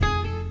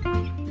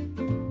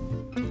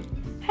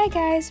Hi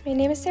guys, my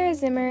name is Sarah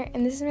Zimmer,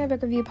 and this is my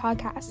book review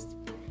podcast.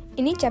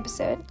 In each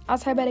episode, I'll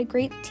talk about a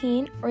great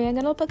teen or young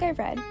adult book I've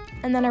read,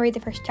 and then I'll read the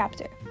first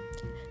chapter.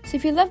 So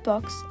if you love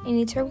books and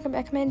need to recommend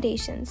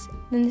recommendations,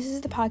 then this is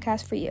the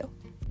podcast for you.